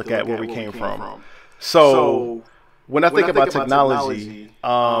have to look at where we came from. So when I think about technology,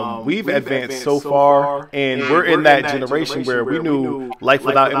 we've advanced so far, and we're in that generation where we knew life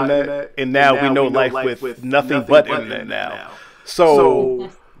without internet, and now we know life with nothing but internet now. So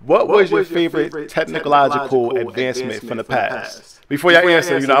what was your favorite technological advancement from the past? Before y'all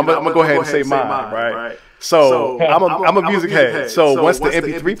answer, you know, I'm gonna go ahead and say mine, right? So I'm a music head. So once the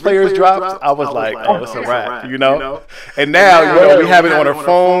MP3 players dropped, I was like, oh, it's a wrap, you know? And now, you know, we have it on our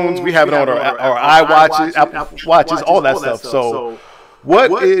phones, we have it on our iWatches, Apple Watches, all that stuff. So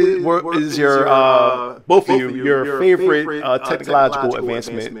what is your, both of you, your favorite technological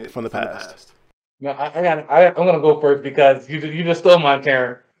advancement from the past? No, I'm going to go first because you just stole mine,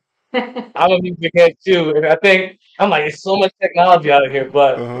 Tarrin. I'm a music head too, and I think I'm like, it's so much technology out of here,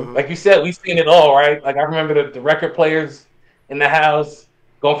 but like you said, we've seen it all, right? Like I remember the record players in the house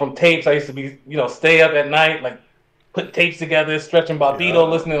going from tapes. I used to be, you know, stay up at night, like put tapes together, stretching Bobito,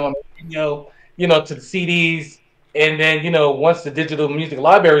 listening on the radio, you know, to the CDs, and then, you know, once the digital music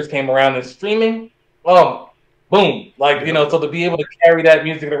libraries came around and streaming, boom, like, you know, so to be able to carry that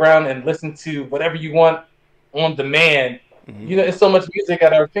music around and listen to whatever you want on demand. You know, it's so much music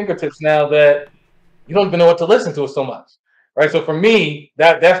at our fingertips now that you don't even know what to listen to so much, right? So for me,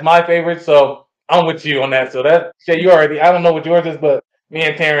 that's my favorite. So I'm with you on that. So that, Shay, you already, I don't know what yours is, but me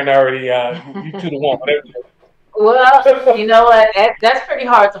and Tarrin already, you 2-1, whatever. Well, you know what? That's pretty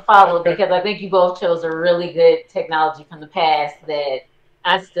hard to follow because I think you both chose a really good technology from the past that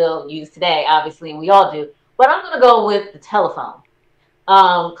I still use today, obviously, and we all do. But I'm going to go with the telephone.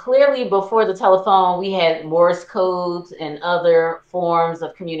 Clearly, before the telephone, we had Morse codes and other forms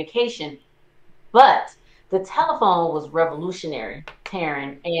of communication. But the telephone was revolutionary,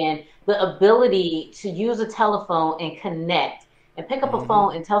 Taryn, and the ability to use a telephone and connect and pick up a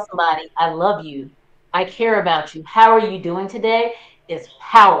phone and tell somebody, I love you, I care about you, how are you doing today, is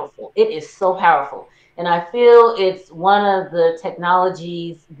powerful. It is so powerful. And I feel it's one of the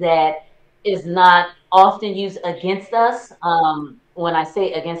technologies that is not often used against us. When I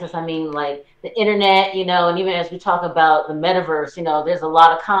say against us, I mean like the internet, and even as we talk about the metaverse, there's a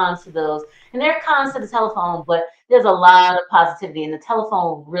lot of cons to those. And there are cons to the telephone, but there's a lot of positivity. And the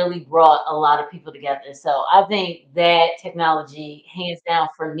telephone really brought a lot of people together. So I think that technology, hands down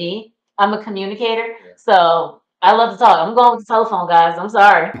for me, I'm a communicator. So I love to talk. I'm going with the telephone, guys. I'm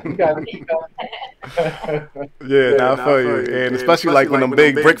sorry. You got Yeah, now I feel you. And especially like when them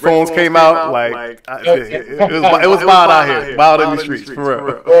big brick phones came out, like it was wild out here, wild in the streets, for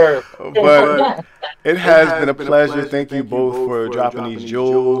real. But it has been a pleasure. Thank you both for dropping these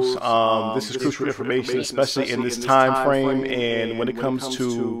jewels. This is crucial information, especially in this time frame. And when it comes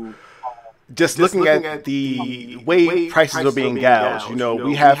to just looking at the way prices are being gouged,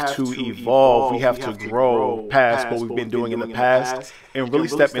 we have to evolve, we have to grow past what we've been doing in the past and really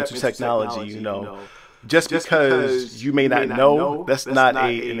step into technology, Just because you may not know, that's not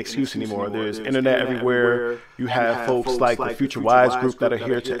an excuse anymore. There's internet everywhere. You have folks like the Future Wise group that are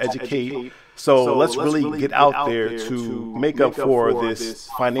here to educate. So let's really get out there to make up for this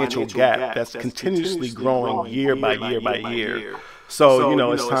financial gap that's continuously growing year by year by year. So,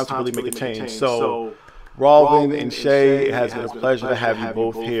 it's time to really make a change. So, Raulvin and Shea, it has been a pleasure to have you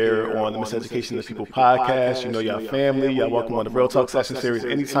both here on the Miseducation of People podcast. Y'all family. Y'all welcome on the Real Talk Session series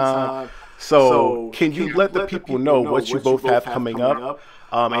anytime. So, can you let the people know what you both have coming up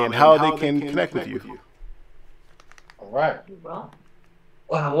and how they can connect with you? All right.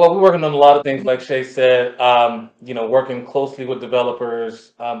 Well, we're working on a lot of things, like Shea said, working closely with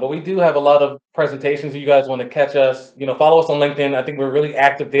developers. But we do have a lot of presentations. If you guys want to catch us, follow us on LinkedIn. I think we're really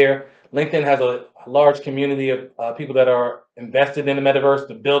active there. LinkedIn has a large community of people that are invested in the metaverse,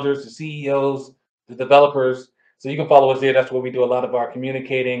 the builders, the CEOs, the developers. So you can follow us there. That's where we do a lot of our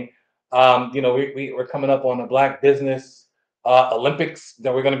communicating. We're coming up on a Black Business Olympics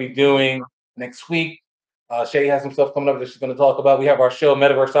that we're going to be doing next week. Shea has some stuff coming up that she's going to talk about. We have our show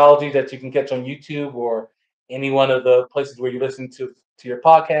Metaverseology that you can catch on YouTube or any one of the places where you listen to your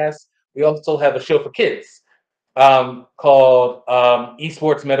podcast. We also have a show for kids called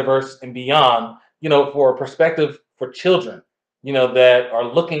Esports, Metaverse, and Beyond, for a perspective for children, that are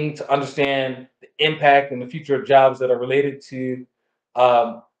looking to understand the impact and the future of jobs that are related to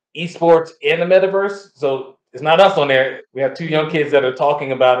esports and the metaverse. So it's not us on there. We have two young kids that are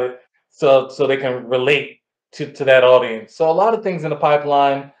talking about it so they can relate to that audience. So a lot of things in the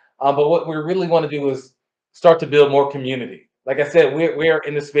pipeline, but what we really want to do is start to build more community. Like I said, we're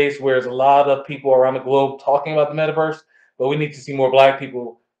in the space where there's a lot of people around the globe talking about the metaverse, but we need to see more Black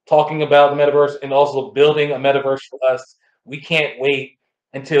people talking about the metaverse and also building a metaverse for us. We can't wait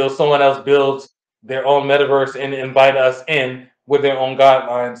until someone else builds their own metaverse and invite us in with their own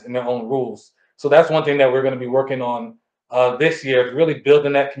guidelines and their own rules. So that's one thing that we're going to be working on this year, really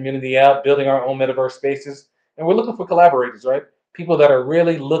building that community out, building our own metaverse spaces. And we're looking for collaborators, right? People that are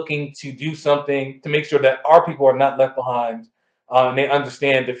really looking to do something to make sure that our people are not left behind and they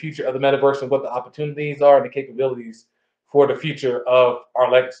understand the future of the metaverse and what the opportunities are and the capabilities for the future of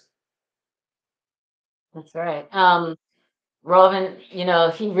our legacy. That's right. Raulvin,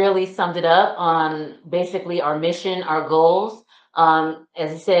 he really summed it up on basically our mission, our goals.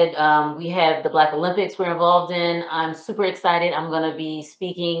 As he said, we have the Black Olympics we're involved in. I'm super excited. I'm going to be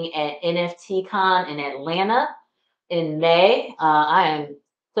speaking at NFT Con in Atlanta in May. I am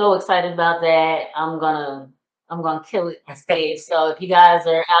so excited about that. I'm gonna kill it on stage. So if you guys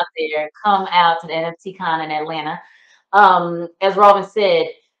are out there, come out to the NFT Con in Atlanta. As Raulvin said,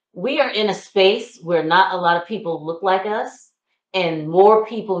 we are in a space where not a lot of people look like us, and more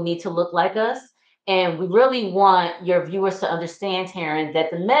people need to look like us. And we really want your viewers to understand, Tarrin, that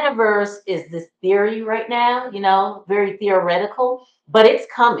the metaverse is this theory right now, very theoretical, but it's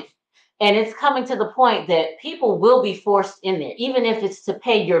coming. And it's coming to the point that people will be forced in there, even if it's to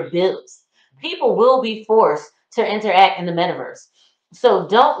pay your bills. People will be forced to interact in the metaverse. So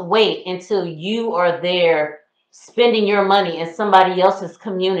don't wait until you are there spending your money in somebody else's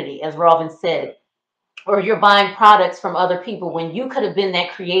community, as Raulvin said, or you're buying products from other people when you could have been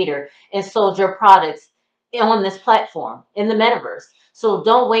that creator and sold your products on this platform in the metaverse. So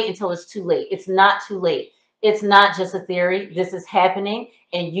don't wait until it's too late. It's not too late. It's not just a theory. This is happening,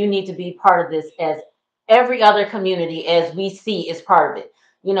 and you need to be part of this as every other community as we see is part of it.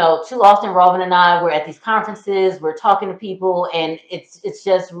 You know, too often Raulvin and I, we're at these conferences, we're talking to people, and it's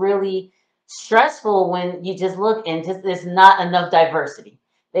just really stressful when you just look and just there's not enough diversity.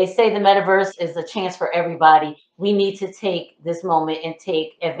 They say the metaverse is a chance for everybody. We need to take this moment and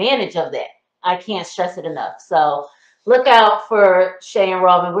take advantage of that. I can't stress it enough. So look out for Shea and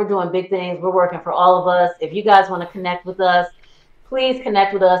Raulvin. We're doing big things. We're working for all of us. If you guys want to connect with us, please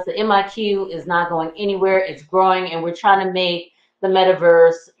connect with us. The MIQ is not going anywhere. It's growing, and we're trying to make the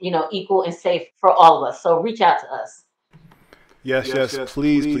metaverse, you know, equal and safe for all of us. So reach out to us. Yes,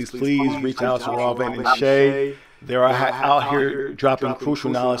 please reach out to Raulvin and Shea. They're out here dropping crucial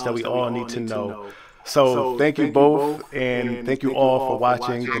knowledge that we all need to know. So thank you both, and thank you all for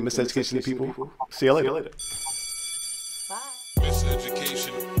watching the Miseducation of People. See you later.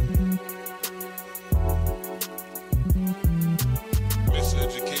 Miseducation.